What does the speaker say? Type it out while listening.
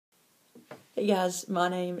Hey guys, my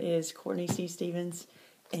name is Courtney C. Stevens,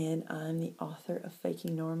 and I'm the author of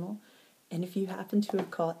Faking Normal. And if you happen to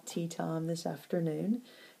have caught tea time this afternoon,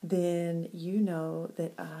 then you know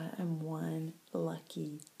that I am one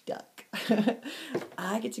lucky duck.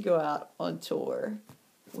 I get to go out on tour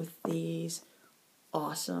with these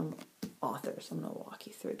awesome authors. I'm going to walk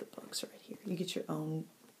you through the books right here. You get your own,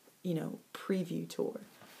 preview tour.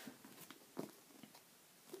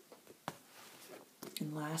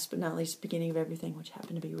 And last but not least, beginning of everything, which I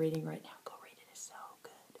happen to be reading right now. Go read it. It's so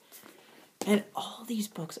good. And all these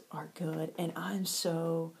books are good. And I'm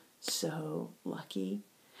so lucky.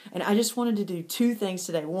 And I just wanted to do two things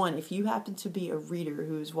today. One, if you happen to be a reader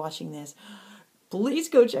who is watching this, please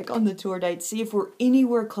go check on the tour date. See if we're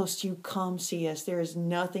anywhere close to you. Come see us. There is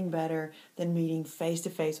nothing better than meeting face to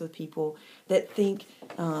face with people that think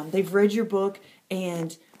they've read your book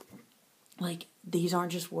and these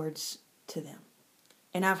aren't just words to them.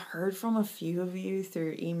 And I've heard from a few of you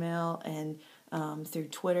through email and through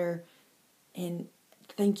Twitter. And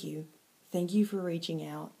thank you. Thank you for reaching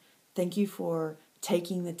out. Thank you for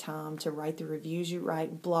taking the time to write the reviews you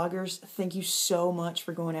write. Bloggers, thank you so much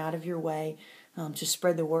for going out of your way to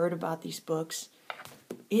spread the word about these books.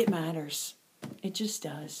 It matters. It just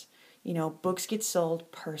does. Books get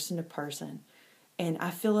sold person to person. And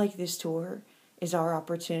I feel like this tour is our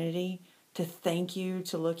opportunity to thank you,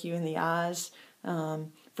 to look you in the eyes,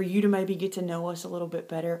 for you to maybe get to know us a little bit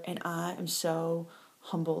better. And I am so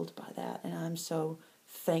humbled by that. And I'm so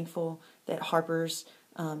thankful that Harper's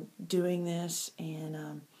doing this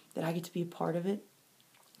and that I get to be a part of it.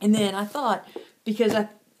 And then I thought, because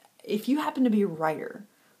if you happen to be a writer,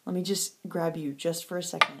 let me just grab you just for a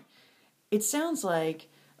second. It sounds like,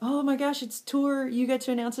 oh my gosh, it's tour. You get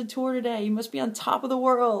to announce a tour today. You must be on top of the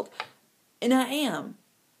world. And I am.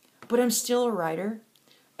 But I'm still a writer.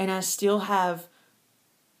 And I still have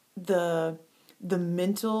the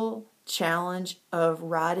mental challenge of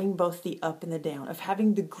riding both the up and the down, of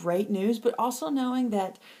having the great news, but also knowing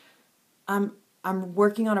that I'm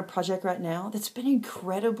working on a project right now that's been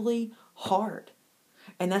incredibly hard.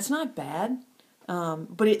 And that's not bad,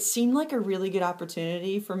 but it seemed like a really good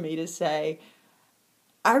opportunity for me to say,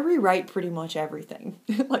 I rewrite pretty much everything.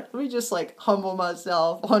 Let me just humble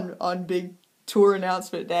myself on big tour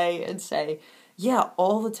announcement day and say, yeah,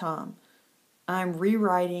 all the time. I'm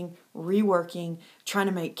rewriting, reworking, trying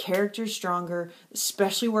to make characters stronger,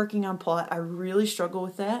 especially working on plot. I really struggle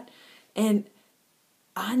with that. And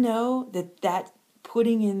I know that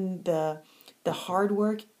putting in the hard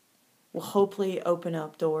work will hopefully open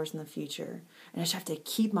up doors in the future. And I just have to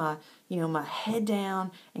keep my head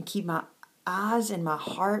down and keep my eyes and my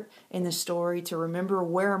heart in the story to remember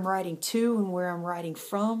where I'm writing to and where I'm writing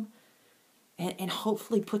from. And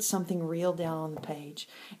hopefully put something real down on the page.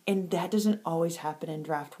 And that doesn't always happen in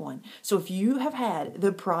draft one. So if you have had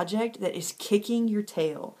the project that is kicking your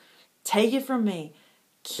tail, take it from me.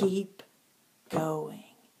 Keep going.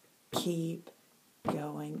 Keep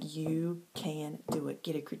going. You can do it.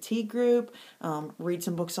 Get a critique group. Read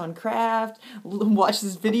some books on craft. Watch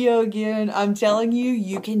this video again. I'm telling you,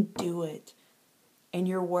 you can do it. And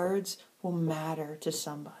your words will matter to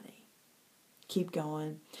somebody. Keep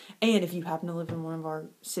going. And if you happen to live in one of our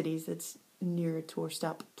cities that's near a tour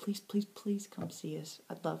stop, please come see us.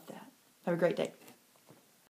 I'd love that. Have a great day.